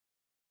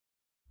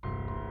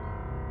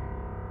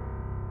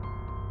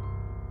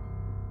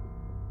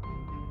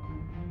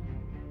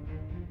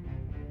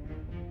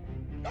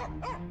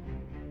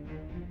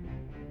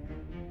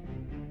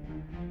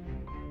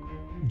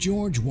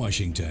George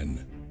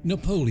Washington,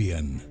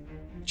 Napoleon,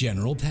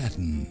 General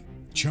Patton,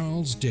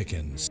 Charles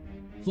Dickens,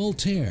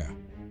 Voltaire.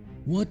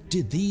 What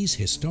did these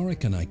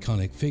historic and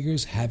iconic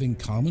figures have in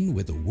common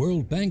with the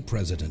World Bank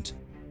president,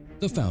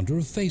 the founder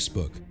of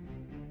Facebook,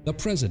 the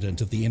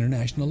president of the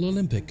International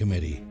Olympic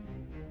Committee,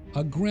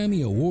 a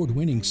Grammy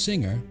Award-winning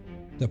singer,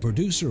 the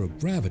producer of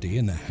Gravity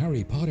in the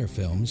Harry Potter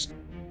films,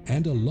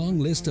 and a long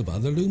list of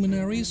other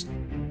luminaries?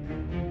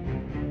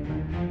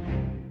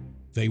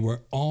 They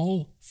were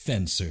all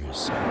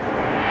fencers.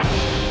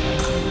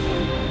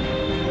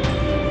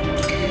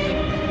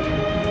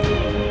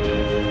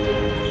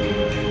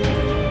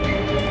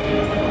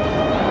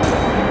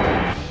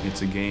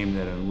 It's a game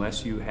that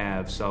unless you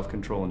have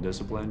self-control and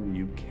discipline,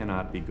 you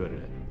cannot be good at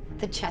it.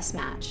 The chess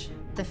match,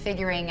 the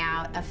figuring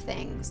out of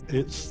things.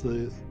 It's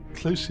the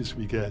closest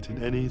we get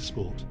in any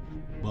sport,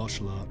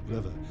 martial art,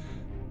 whatever,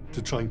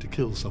 to trying to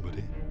kill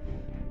somebody,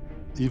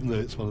 even though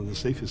it's one of the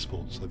safest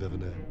sports I've ever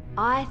known.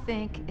 I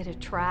think it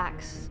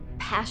attracts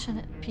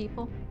passionate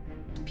people,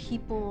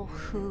 people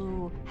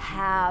who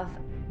have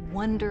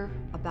wonder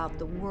about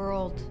the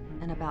world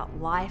and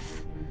about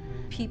life,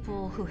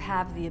 people who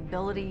have the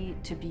ability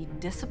to be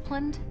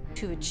disciplined,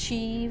 to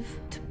achieve,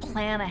 to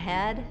plan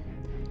ahead.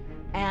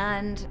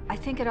 And I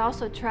think it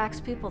also attracts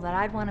people that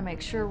I'd want to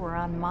make sure were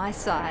on my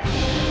side.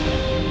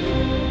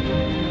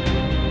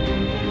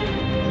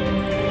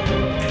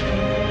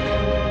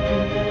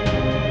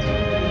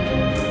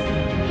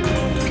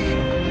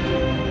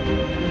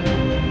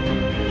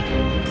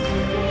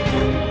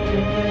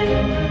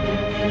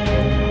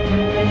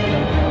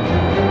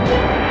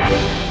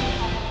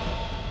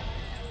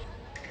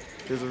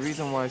 There's a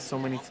reason why so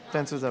many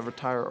fencers that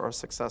retire are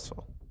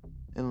successful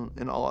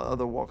in all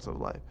other walks of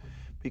life,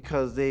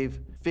 because they've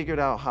figured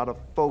out how to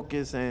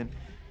focus and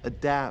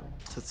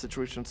adapt to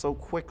situations so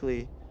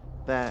quickly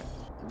that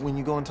when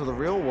you go into the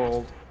real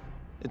world,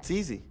 it's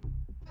easy.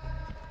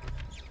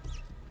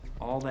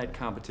 All that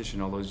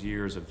competition, all those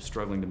years of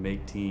struggling to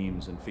make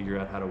teams and figure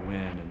out how to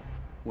win, and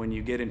when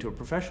you get into a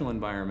professional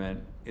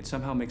environment, it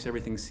somehow makes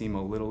everything seem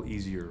a little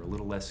easier, a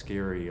little less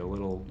scary,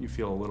 you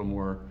feel a little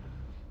more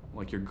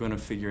like you're gonna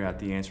figure out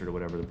the answer to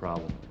whatever the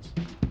problem is.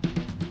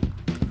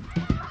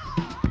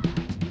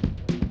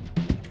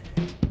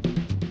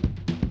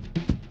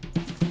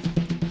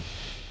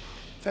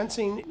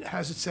 Fencing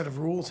has its set of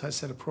rules, has a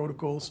set of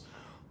protocols,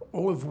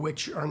 all of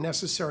which are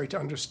necessary to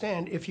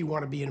understand if you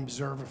want to be an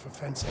observer for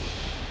fencing.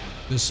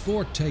 The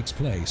sport takes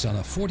place on a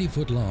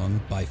 40-foot long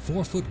by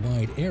 4-foot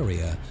wide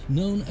area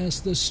known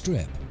as the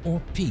strip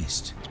or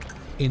piste.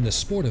 In the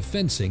sport of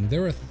fencing,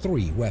 there are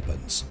 3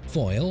 weapons: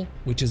 foil,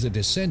 which is a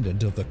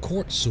descendant of the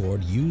court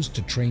sword used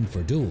to train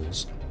for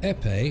duels,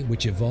 épée,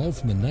 which evolved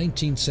from the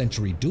 19th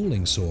century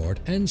dueling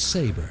sword, and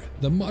saber,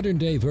 the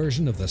modern-day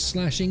version of the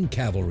slashing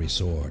cavalry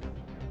sword.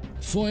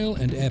 Foil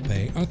and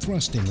épée are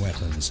thrusting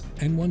weapons,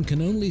 and one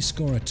can only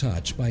score a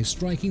touch by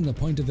striking the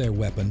point of their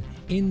weapon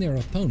in their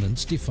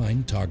opponent's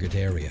defined target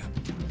area.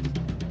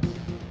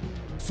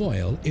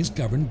 Foil is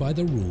governed by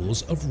the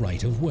rules of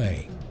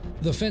right-of-way.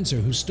 The fencer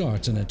who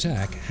starts an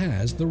attack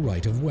has the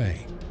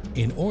right-of-way.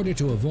 In order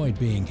to avoid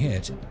being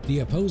hit, the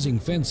opposing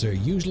fencer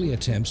usually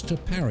attempts to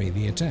parry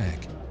the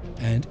attack,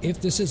 and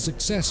if this is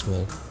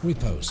successful,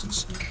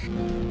 riposts.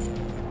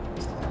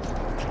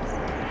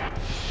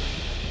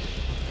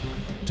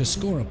 To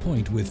score a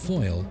point with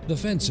foil, the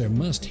fencer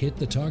must hit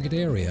the target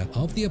area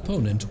of the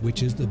opponent,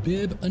 which is the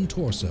bib and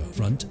torso,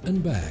 front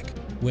and back.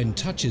 When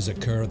touches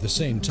occur at the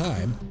same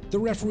time, the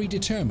referee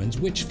determines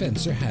which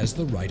fencer has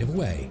the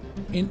right-of-way.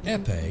 In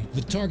épée,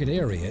 the target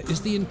area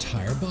is the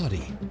entire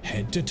body,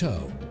 head to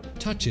toe.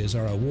 Touches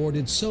are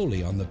awarded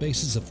solely on the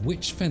basis of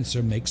which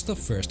fencer makes the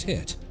first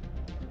hit.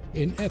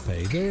 In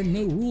épée, there are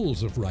no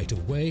rules of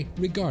right-of-way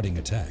regarding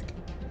attack.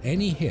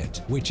 Any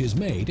hit which is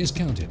made is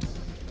counted.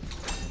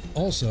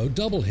 Also,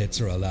 double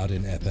hits are allowed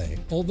in épée,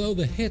 although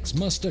the hits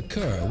must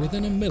occur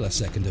within a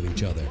millisecond of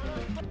each other.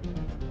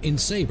 In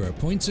saber,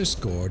 points are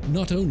scored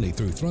not only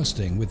through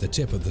thrusting with the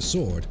tip of the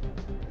sword,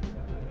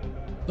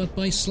 but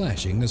by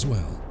slashing as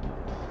well.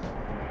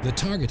 The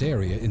target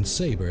area in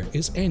saber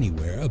is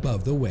anywhere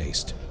above the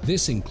waist.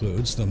 This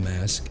includes the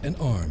mask and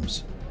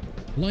arms.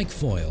 Like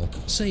foil,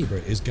 saber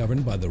is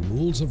governed by the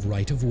rules of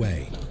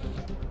right-of-way.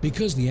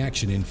 Because the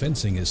action in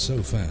fencing is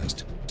so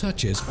fast,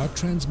 touches are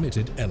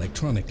transmitted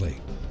electronically.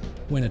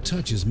 When a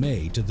touch is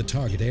made to the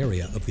target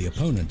area of the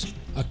opponent,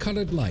 a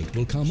colored light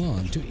will come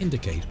on to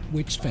indicate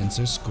which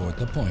fencer scored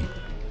the point.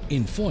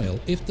 In foil,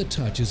 if the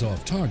touch is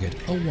off target,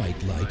 a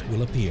white light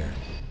will appear.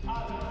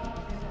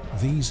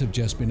 These have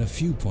just been a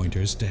few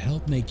pointers to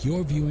help make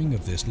your viewing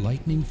of this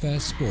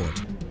lightning-fast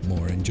sport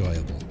more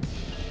enjoyable.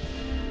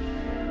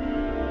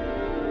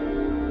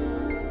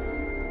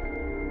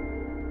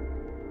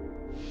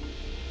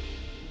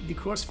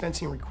 Because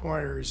fencing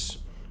requires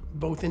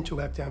both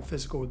intellect and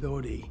physical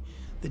ability,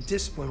 the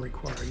discipline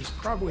required is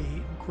probably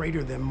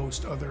greater than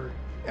most other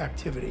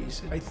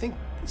activities. I think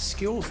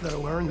skills that are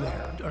learned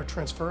there are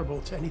transferable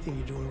to anything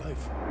you do in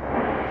life.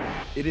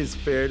 It is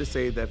fair to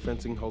say that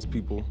fencing helps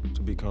people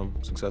to become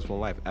successful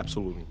in life,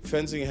 absolutely.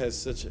 Fencing has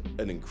such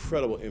an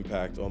incredible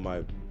impact on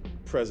my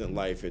present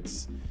life.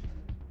 It's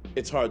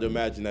hard to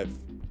imagine that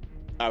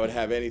I would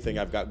have anything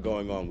I've got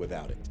going on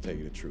without it, to tell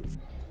you the truth.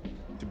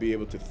 To be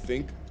able to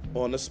think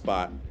on the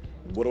spot,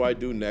 what do I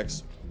do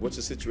next? What's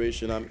the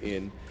situation I'm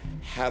in?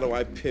 How do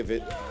I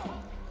pivot?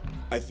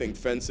 I think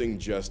fencing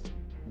just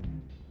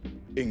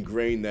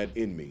ingrained that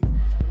in me.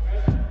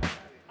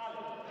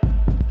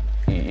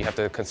 You have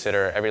to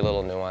consider every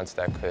little nuance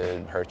that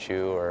could hurt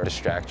you or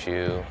distract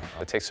you.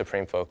 It takes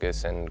supreme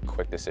focus and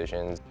quick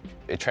decisions.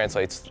 It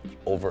translates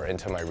over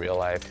into my real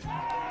life.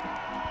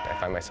 I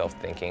find myself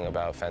thinking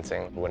about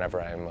fencing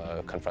whenever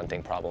I'm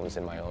confronting problems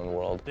in my own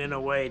world. In a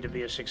way, to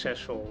be a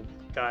successful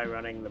guy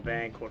running the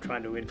bank or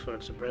trying to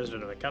influence the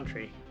president of the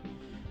country,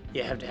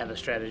 you have to have a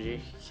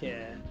strategy.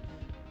 Yeah.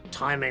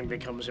 Timing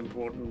becomes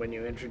important when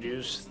you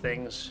introduce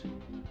things.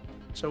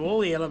 So all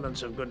the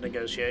elements of good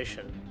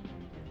negotiation,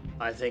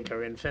 I think,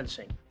 are in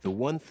fencing. The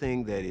one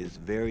thing that is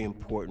very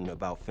important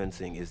about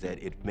fencing is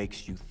that it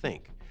makes you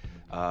think.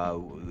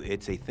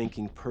 It's a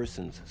thinking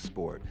person's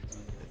sport.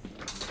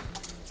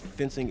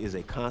 Fencing is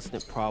a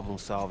constant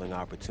problem-solving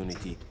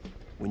opportunity.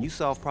 When you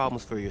solve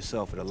problems for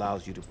yourself, it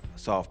allows you to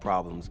solve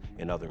problems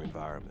in other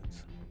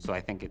environments. So I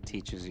think it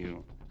teaches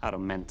you how to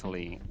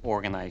mentally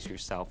organize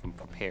yourself and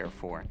prepare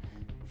for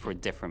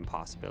different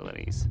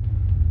possibilities.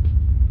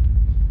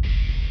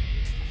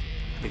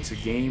 It's a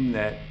game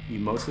that you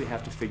mostly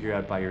have to figure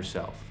out by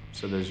yourself.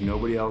 So there's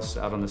nobody else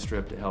out on the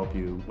strip to help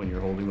you when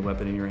you're holding the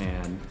weapon in your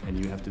hand,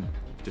 and you have to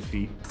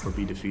defeat or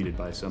be defeated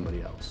by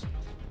somebody else.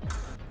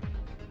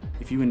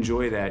 If you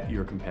enjoy that,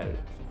 you're competitive.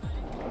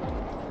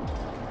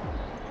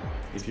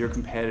 If you're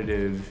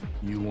competitive,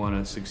 you want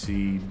to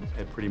succeed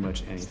at pretty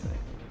much anything.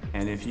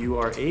 And if you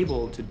are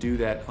able to do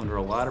that under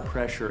a lot of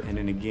pressure and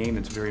in a game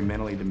that's very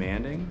mentally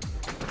demanding,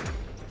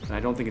 and I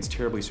don't think it's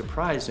terribly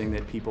surprising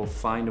that people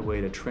find a way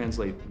to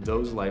translate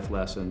those life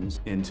lessons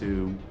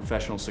into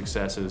professional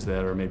successes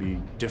that are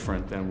maybe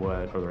different than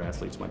what other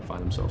athletes might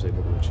find themselves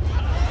able to achieve.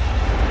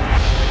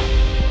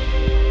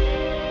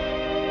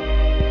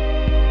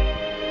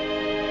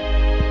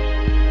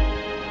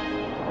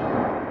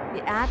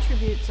 The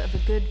attributes of a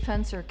good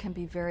fencer can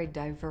be very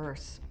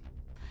diverse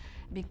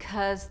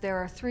because there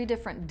are 3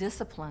 different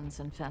disciplines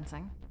in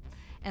fencing.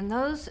 And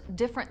those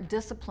different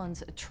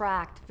disciplines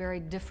attract very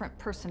different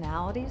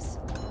personalities.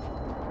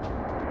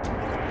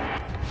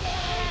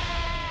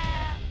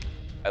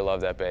 I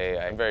love that bay.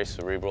 I'm very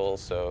cerebral,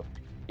 so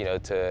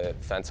to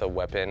fence a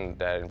weapon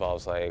that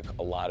involves like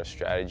a lot of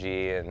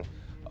strategy and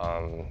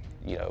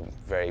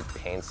very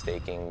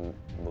painstaking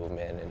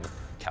movement and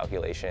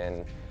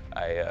calculation,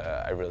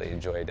 I really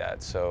enjoyed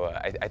that. So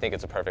I think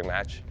it's a perfect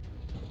match.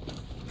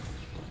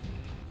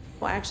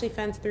 Well, I actually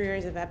fenced 3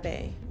 years of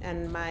épée,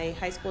 and my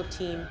high school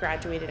team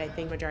graduated, I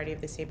think, majority of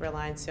the saber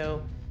line,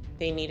 so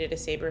they needed a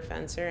saber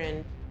fencer,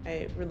 and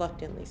I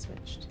reluctantly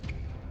switched.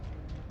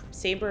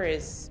 Saber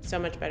is so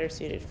much better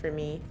suited for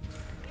me.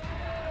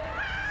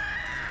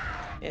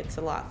 It's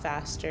a lot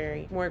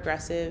faster, more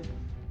aggressive.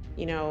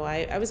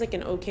 I was like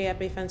an okay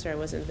épée fencer, I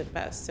wasn't the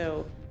best,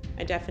 so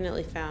I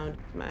definitely found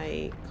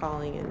my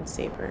calling in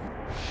saber.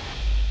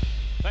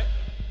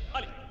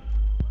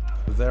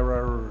 There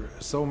are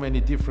so many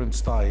different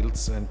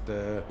styles and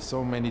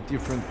so many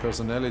different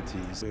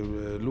personalities.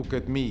 Look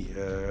at me,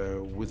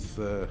 with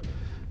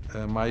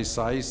my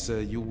size,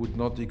 you would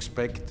not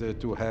expect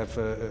to have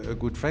a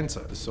good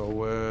fencer.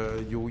 So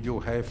you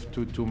have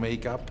to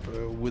make up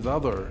with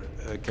other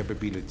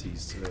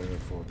capabilities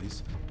for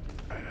this.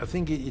 I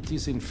think it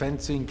is in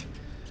fencing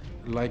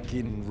like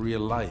in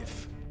real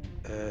life.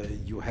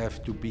 You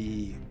have to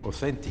be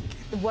authentic.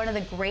 One of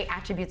the great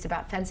attributes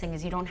about fencing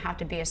is you don't have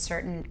to be a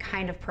certain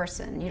kind of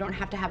person. You don't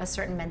have to have a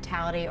certain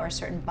mentality or a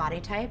certain body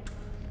type.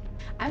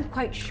 I'm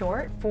quite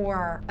short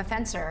for a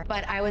fencer,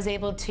 but I was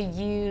able to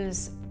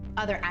use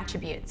other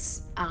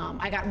attributes.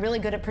 I got really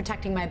good at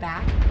protecting my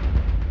back,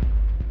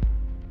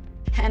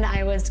 and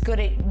I was good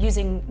at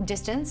using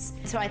distance.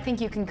 So I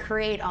think you can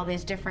create all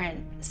these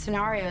different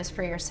scenarios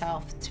for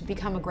yourself to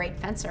become a great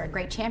fencer, a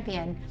great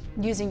champion,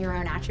 using your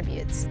own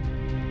attributes.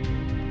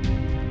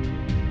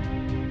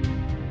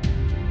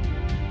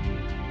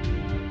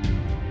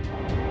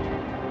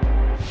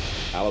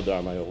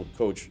 Aladar, my old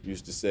coach,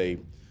 used to say,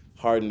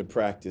 hard in the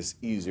practice,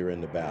 easier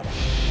in the battle.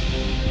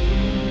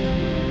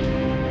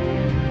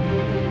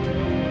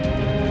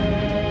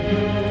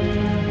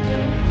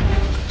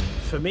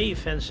 For me,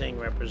 fencing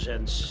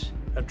represents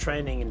a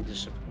training in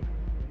discipline,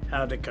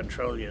 how to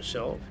control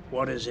yourself,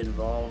 what is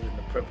involved in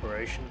the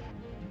preparation,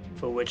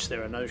 for which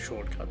there are no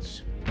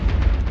shortcuts.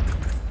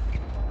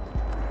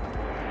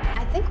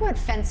 I think what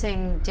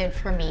fencing did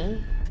for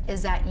me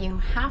is that you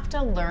have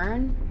to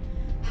learn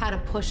how to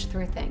push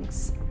through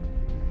things.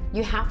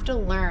 You have to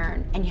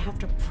learn and you have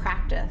to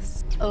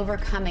practice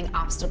overcoming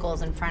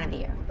obstacles in front of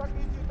you.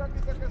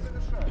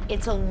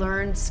 It's a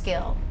learned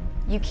skill.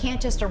 You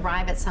can't just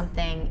arrive at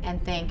something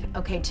and think,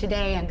 okay,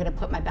 today I'm gonna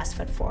put my best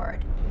foot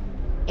forward.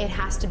 It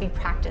has to be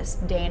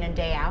practiced day in and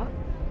day out.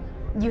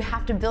 You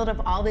have to build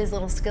up all these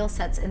little skill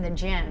sets in the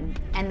gym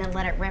and then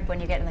let it rip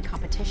when you get in the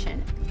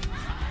competition.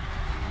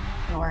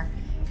 Or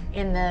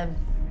in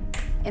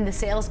the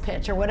sales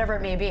pitch, or whatever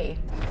it may be.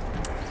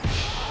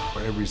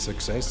 For every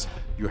success,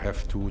 you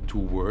have to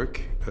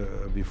work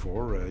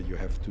before, you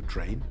have to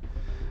train,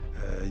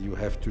 you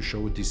have to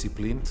show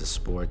discipline. It's a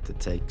sport that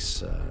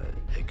takes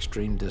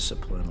extreme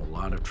discipline, a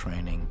lot of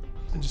training.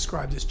 And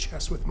described as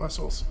chess with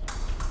muscles.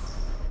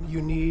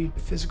 You need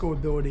physical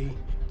ability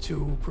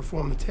to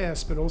perform the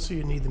task, but also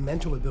you need the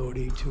mental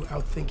ability to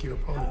outthink your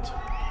opponent.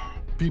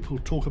 People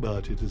talk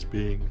about it as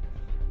being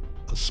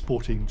a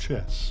sporting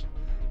chess,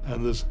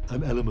 and there's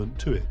an element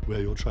to it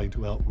where you're trying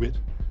to outwit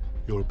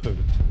your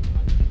opponent.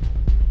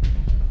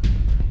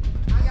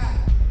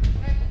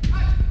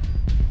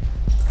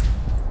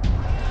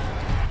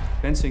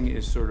 Fencing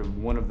is sort of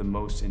one of the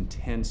most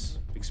intense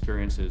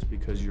experiences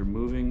because you're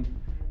moving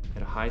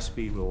at a high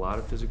speed with a lot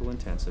of physical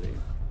intensity.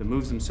 The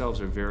moves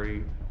themselves are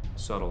very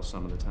subtle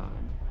some of the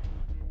time.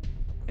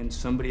 And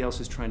somebody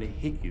else is trying to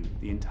hit you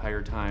the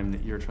entire time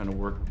that you're trying to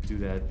work through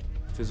that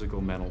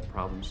physical, mental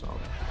problem solving.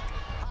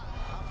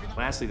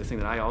 Lastly, the thing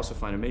that I also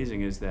find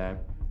amazing is that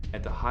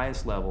at the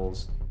highest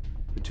levels,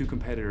 the two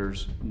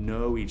competitors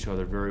know each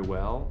other very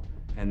well,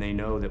 and they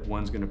know that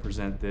one's going to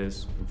present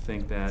this and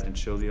think that and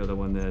show the other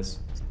one this,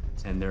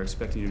 and they're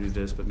expecting you to do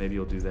this, but maybe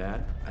you'll do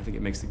that. I think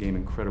it makes the game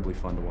incredibly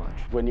fun to watch.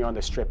 When you're on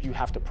the strip, you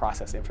have to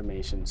process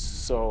information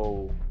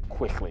so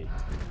quickly.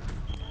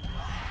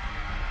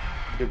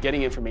 You're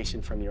getting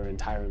information from your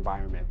entire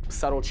environment.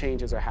 Subtle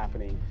changes are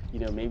happening. You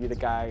know, maybe the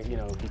guy, you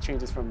know, he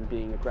changes from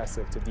being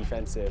aggressive to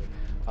defensive.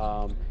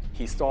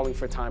 He's stalling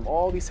for time.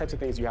 All these types of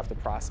things you have to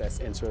process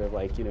and sort of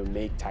like, you know,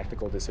 make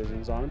tactical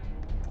decisions on.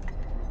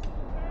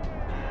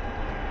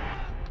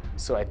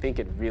 So I think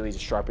it really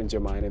just sharpens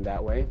your mind in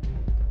that way.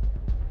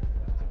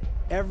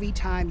 Every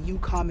time you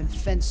come and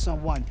fence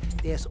someone,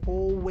 there's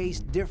always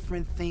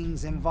different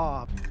things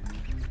involved.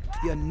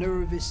 Your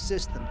nervous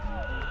system.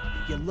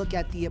 You look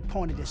at the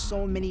opponent, there's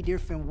so many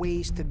different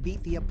ways to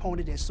beat the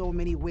opponent, there's so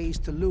many ways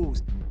to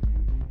lose.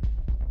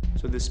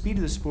 So the speed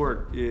of the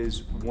sport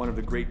is one of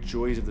the great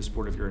joys of the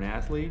sport if you're an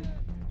athlete,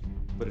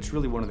 but it's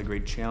really one of the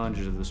great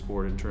challenges of the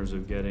sport in terms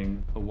of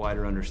getting a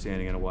wider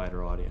understanding and a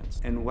wider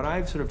audience. And what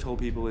I've sort of told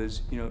people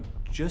is, you know,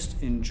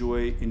 just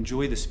enjoy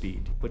the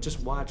speed, but just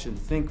watch and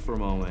think for a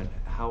moment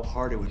how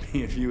hard it would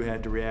be if you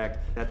had to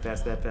react that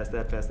fast, that fast,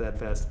 that fast, that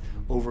fast,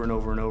 over and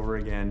over and over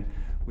again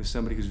with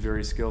somebody who's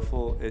very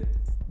skillful.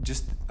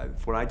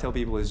 What I tell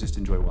people is just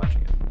enjoy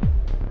watching it.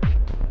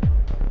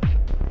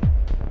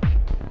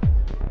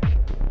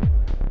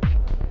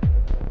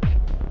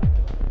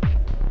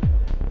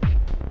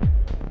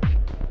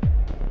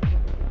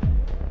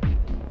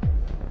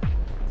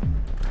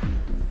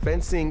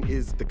 Fencing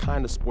is the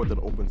kind of sport that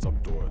opens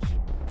up doors.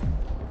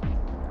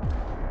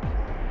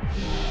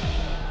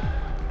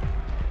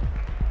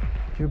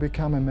 You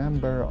become a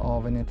member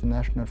of an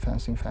international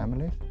fencing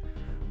family,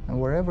 and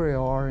wherever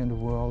you are in the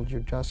world, you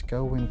just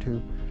go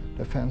into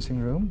the fencing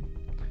room,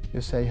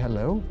 you say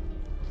hello,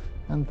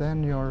 and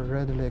then you're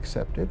readily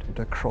accepted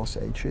across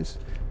ages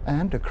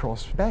and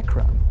across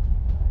background.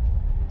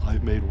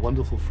 I've made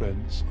wonderful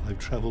friends, I've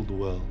traveled the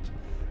world,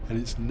 and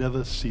it's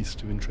never ceased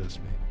to interest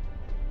me.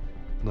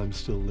 And I'm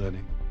still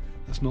learning.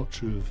 That's not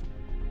true of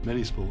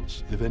many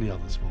sports, if any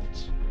other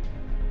sports.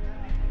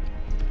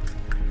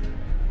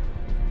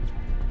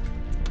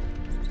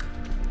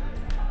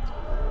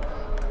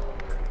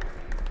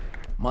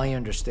 My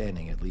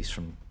understanding, at least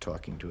from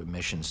talking to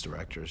admissions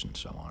directors and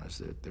so on, is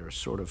that there are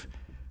sort of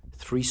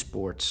three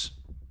sports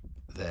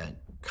that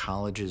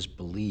colleges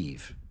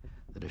believe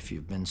that if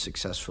you've been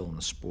successful in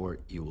the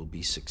sport, you will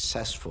be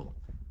successful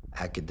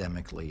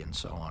academically and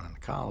so on in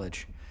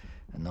college.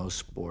 And those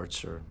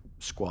sports are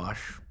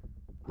squash,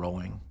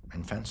 rowing,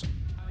 and fencing.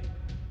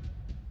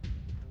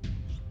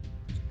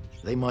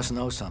 They must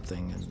know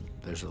something, and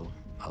there's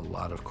a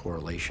lot of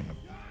correlation,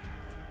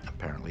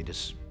 apparently, to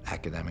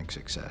academic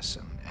success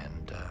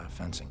and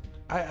fencing.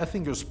 I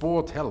think your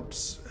sport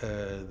helps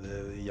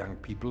the young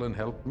people and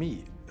helped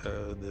me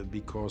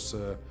because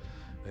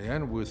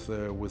again with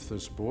the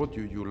sport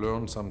you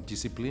learn some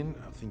discipline.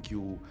 I think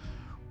you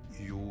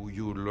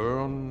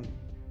learn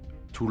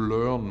to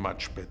learn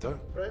much better.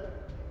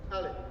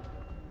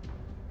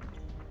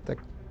 The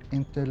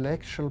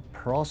intellectual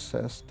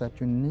process that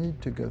you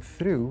need to go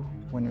through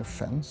when you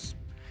fence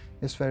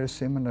is very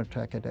similar to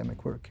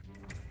academic work.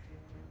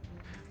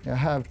 You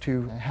have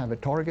to have a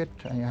target,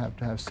 and you have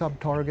to have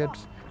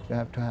sub-targets, you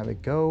have to have a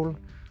goal,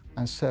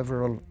 and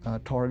several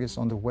targets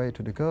on the way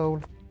to the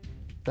goal.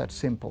 That's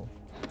simple.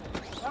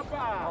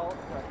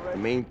 The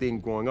main thing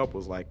growing up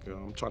was like,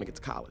 I'm trying to get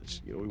to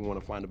college. You know, we want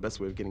to find the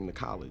best way of getting to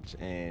college,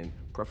 and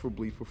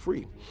preferably for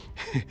free.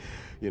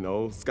 You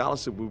know,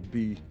 scholarship would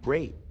be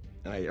great.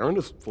 And I earned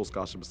a full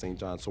scholarship at St.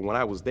 John's. So when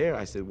I was there,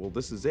 I said, well,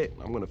 this is it.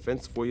 I'm going to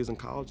fence 4 years in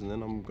college, and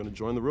then I'm going to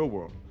join the real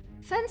world.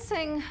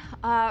 Fencing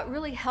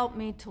really helped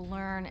me to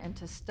learn and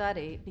to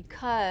study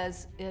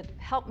because it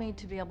helped me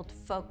to be able to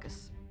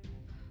focus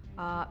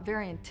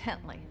very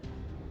intently.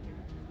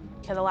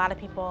 Because a lot of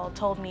people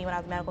told me when I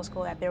was in medical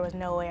school that there was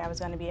no way I was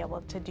going to be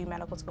able to do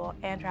medical school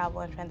and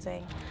travel in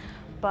fencing.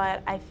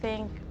 But I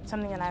think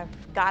something that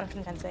I've gotten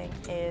from fencing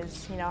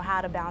is,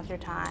 how to balance your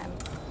time.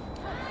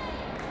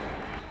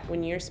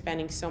 When you're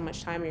spending so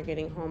much time, you're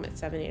getting home at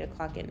 7, 8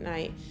 o'clock at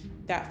night,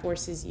 that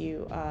forces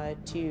you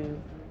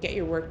to get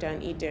your work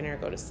done, eat dinner,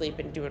 go to sleep,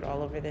 and do it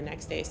all over the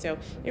next day. So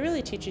it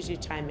really teaches you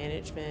time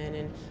management,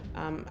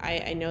 and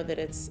I know that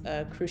it's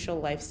a crucial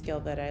life skill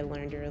that I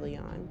learned early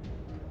on.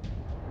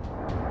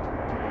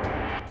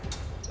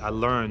 I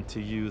learned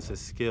to use the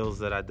skills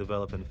that I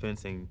developed in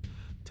fencing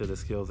to the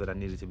skills that I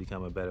needed to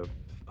become a better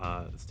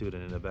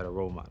student and a better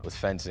role model. With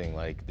fencing,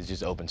 it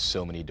just opened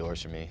so many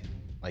doors for me.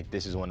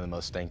 This is one of the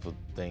most thankful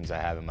things I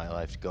have in my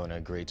life, going to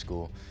a great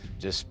school,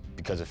 just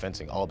because of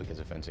fencing, all because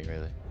of fencing,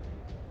 really.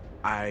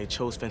 I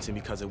chose fencing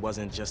because it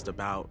wasn't just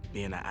about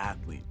being an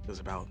athlete. It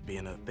was about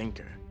being a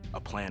thinker, a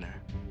planner.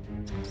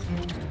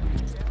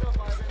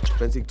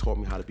 Fencing taught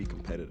me how to be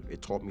competitive.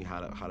 It taught me how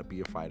to be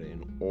a fighter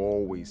and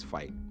always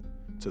fight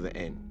to the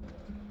end.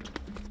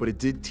 But it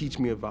did teach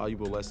me a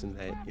valuable lesson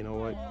that, you know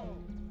what,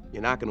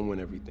 you're not gonna win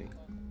everything.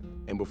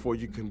 And before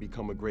you can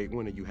become a great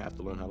winner, you have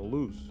to learn how to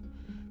lose.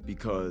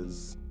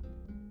 Because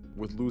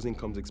with losing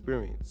comes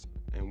experience,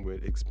 and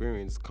with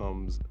experience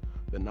comes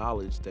the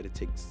knowledge that it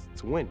takes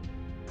to win.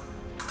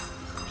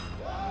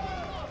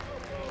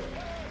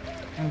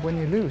 And when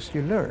you lose,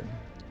 you learn.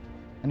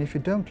 And if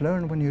you don't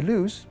learn when you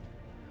lose,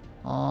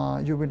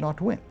 you will not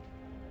win.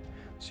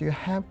 So you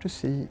have to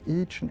see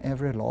each and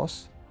every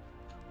loss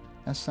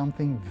as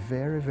something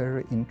very,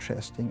 very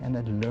interesting and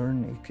a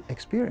learning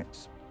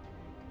experience.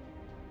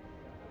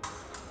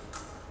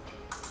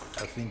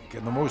 I think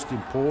the most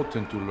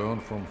important to learn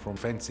from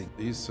fencing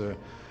is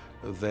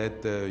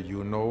that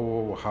you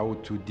know how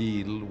to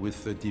deal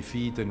with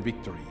defeat and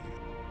victory.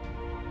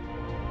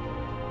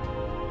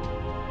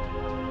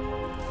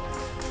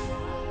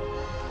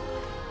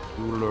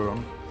 You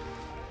learn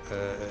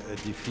a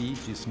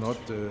defeat is not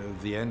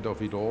the end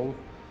of it all,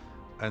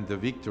 and the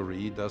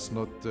victory does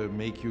not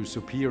make you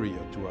superior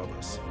to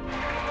others.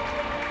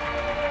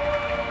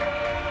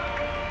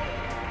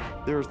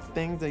 There are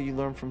things that you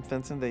learn from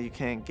fencing that you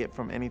can't get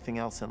from anything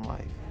else in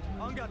life.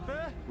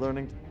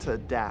 Learning to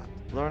adapt,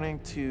 learning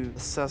to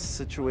assess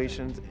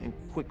situations and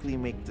quickly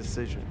make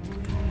decisions.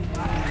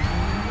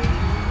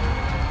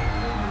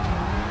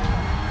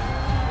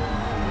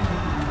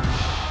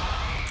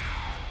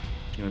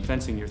 In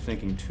fencing, you're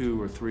thinking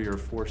 2 or 3 or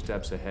 4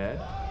 steps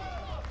ahead,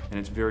 and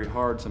it's very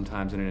hard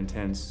sometimes in an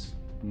intense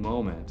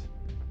moment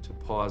to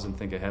pause and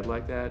think ahead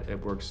like that.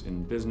 It works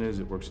in business,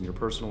 it works in your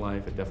personal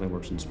life, it definitely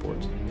works in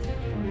sports.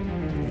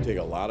 You take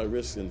a lot of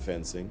risks in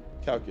fencing,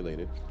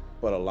 calculated,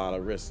 but a lot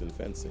of risks in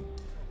fencing.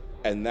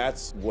 And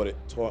that's what it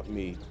taught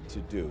me to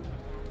do,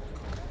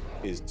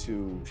 is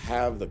to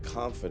have the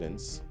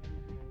confidence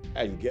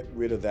and get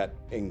rid of that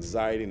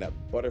anxiety and that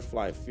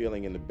butterfly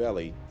feeling in the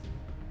belly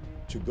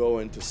to go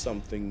into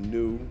something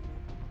new,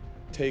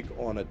 take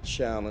on a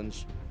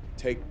challenge,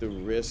 take the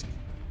risk,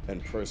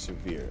 and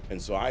persevere.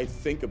 And so I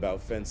think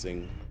about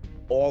fencing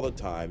all the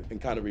time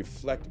and kind of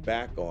reflect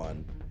back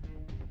on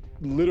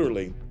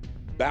literally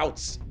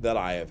bouts that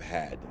I have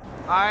had.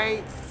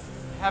 I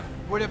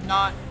would have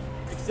not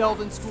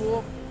excelled in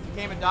school,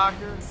 became a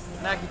doctor,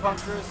 an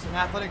acupuncturist, an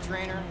athletic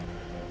trainer.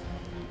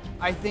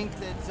 I think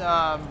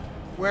that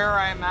where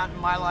I am at in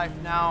my life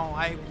now,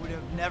 I would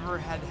have never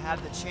had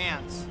the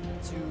chance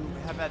to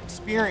have that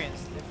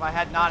experience if I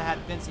had not had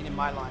fencing in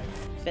my life.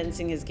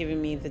 Fencing has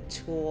given me the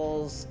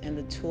tools and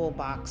the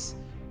toolbox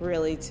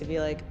really to be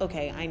like,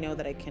 okay, I know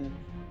that I can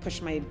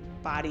push my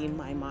body and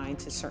my mind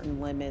to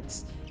certain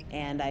limits,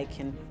 and I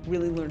can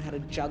really learn how to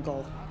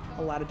juggle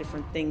a lot of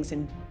different things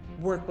and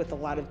work with a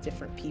lot of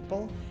different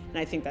people. And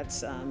I think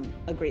that's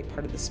a great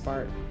part of the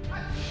sport.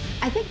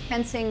 I think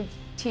fencing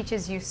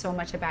teaches you so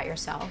much about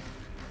yourself.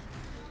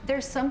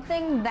 There's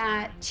something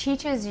that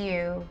teaches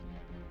you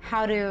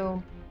how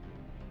to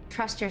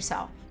trust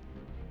yourself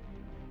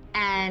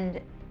and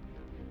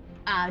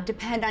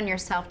depend on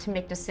yourself to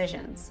make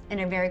decisions in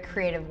a very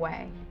creative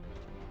way.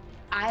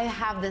 I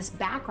have this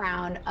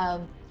background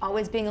of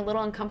always being a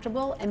little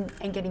uncomfortable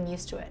and getting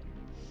used to it.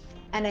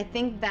 And I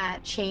think that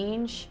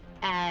change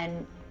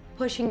and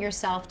pushing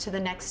yourself to the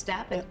next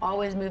step and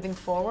always moving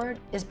forward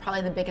is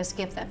probably the biggest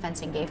gift that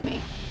fencing gave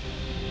me.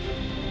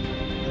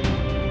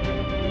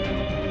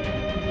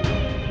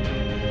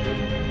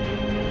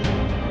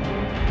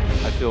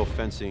 I feel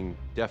fencing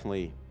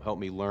definitely helped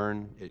me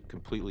learn. It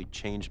completely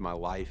changed my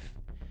life.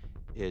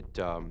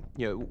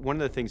 One of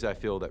the things I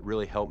feel that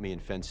really helped me in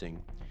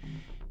fencing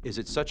is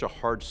it's such a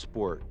hard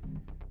sport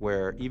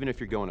where even if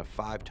you're going to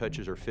 5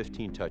 touches or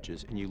 15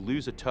 touches and you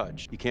lose a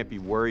touch, you can't be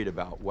worried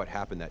about what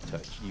happened that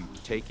touch. You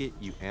take it,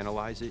 you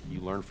analyze it, you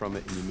learn from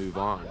it, and you move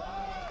on.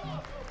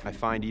 I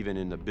find even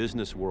in the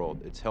business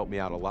world, it's helped me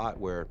out a lot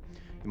where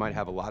you might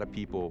have a lot of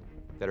people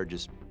that are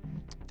just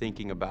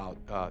thinking about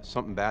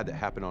something bad that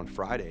happened on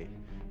Friday,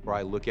 where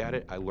I look at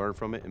it, I learn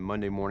from it, and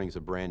Monday morning's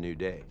a brand new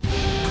day.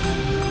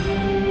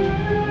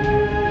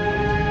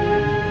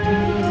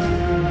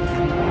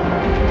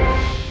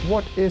 What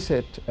what is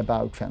it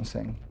about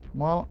fencing?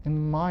 Well,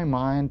 in my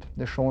mind,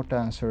 the short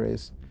answer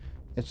is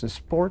it's a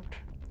sport,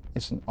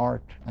 it's an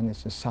art, and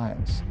it's a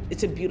science.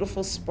 It's a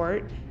beautiful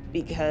sport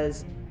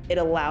because it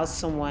allows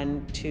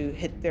someone to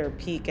hit their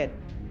peak at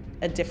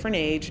a different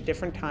age,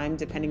 different time,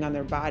 depending on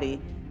their body,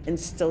 and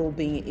still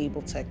being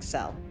able to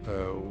excel.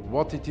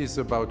 What it is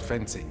about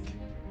fencing?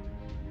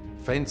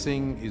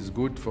 Fencing is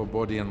good for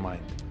body and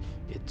mind.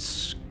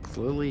 It's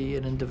clearly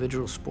an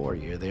individual sport.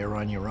 You're there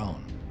on your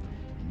own,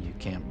 and you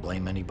can't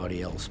blame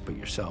anybody else but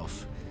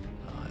yourself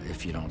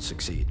if you don't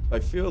succeed. I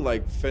feel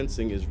like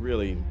fencing is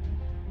really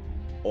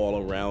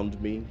all around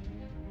me.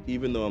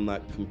 Even though I'm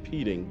not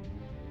competing,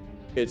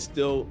 it's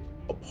still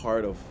a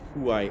part of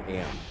who I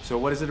am. So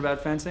what is it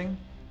about fencing?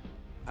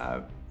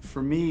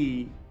 For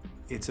me,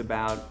 it's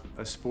about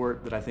a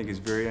sport that I think is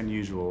very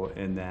unusual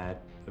in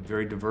that a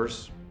very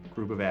diverse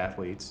group of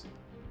athletes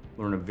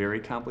learn a very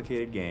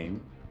complicated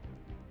game.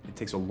 It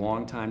takes a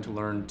long time to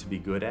learn to be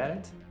good at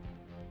it.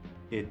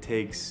 It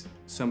takes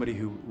somebody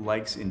who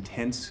likes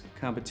intense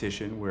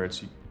competition, where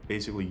it's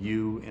basically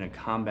you in a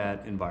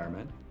combat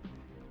environment,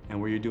 and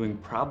where you're doing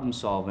problem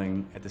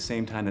solving at the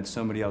same time that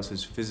somebody else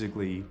is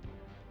physically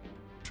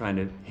trying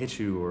to hit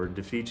you or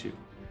defeat you.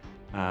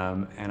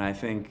 And I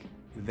think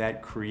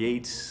that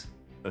creates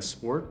a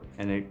sport,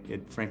 and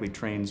it frankly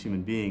trains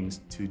human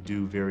beings to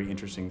do very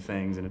interesting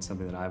things, and it's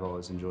something that I've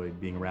always enjoyed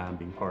being around,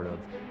 being part of.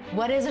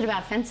 What is it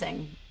about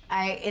fencing?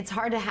 It's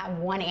hard to have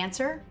one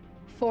answer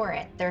for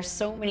it. There's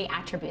so many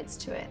attributes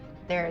to it.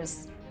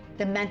 There's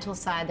the mental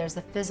side, there's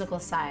the physical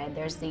side,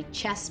 there's the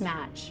chess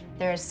match,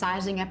 there's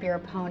sizing up your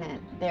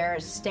opponent,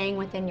 there's staying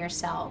within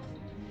yourself,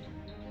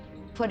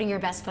 putting your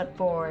best foot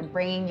forward,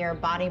 bringing your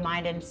body,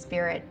 mind, and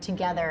spirit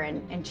together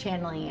and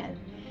channeling it.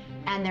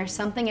 And there's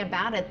something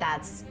about it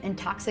that's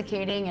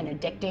intoxicating and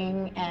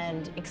addicting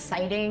and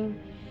exciting,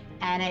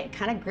 and it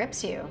kind of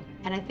grips you.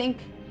 And I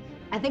think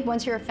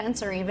once you're a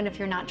fencer, even if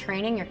you're not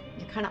training, you're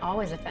kind of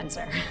always a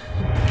fencer.